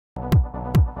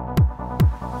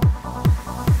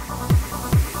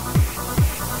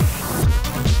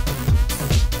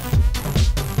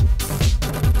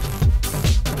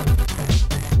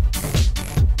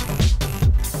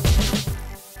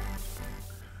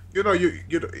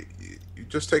You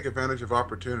just take advantage of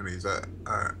opportunities.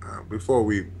 Before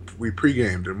we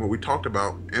pre-gamed, and what we talked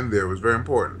about in there was very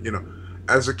important.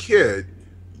 As a kid,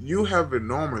 you have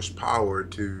enormous power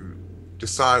to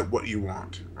decide what you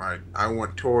want. Right? I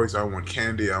want toys. I want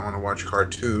candy. I want to watch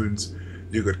cartoons.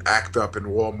 You could act up in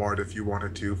Walmart if you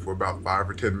wanted to for about 5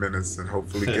 or 10 minutes, and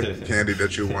hopefully get the candy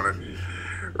that you wanted.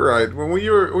 Right. When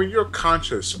you're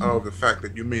conscious of the fact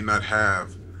that you may not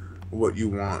have what you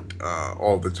want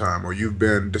all the time, or you've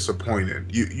been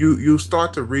disappointed, you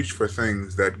start to reach for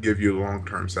things that give you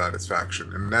long-term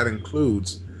satisfaction, and that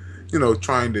includes,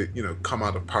 trying to come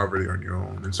out of poverty on your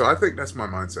own. And so I think that's my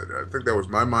mindset. I think that was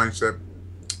my mindset.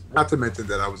 Not to mention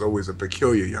that I was always a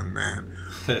peculiar young man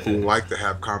who liked to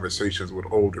have conversations with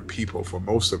older people for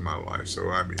most of my life. So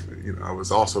I mean, I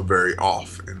was also very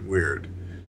off and weird.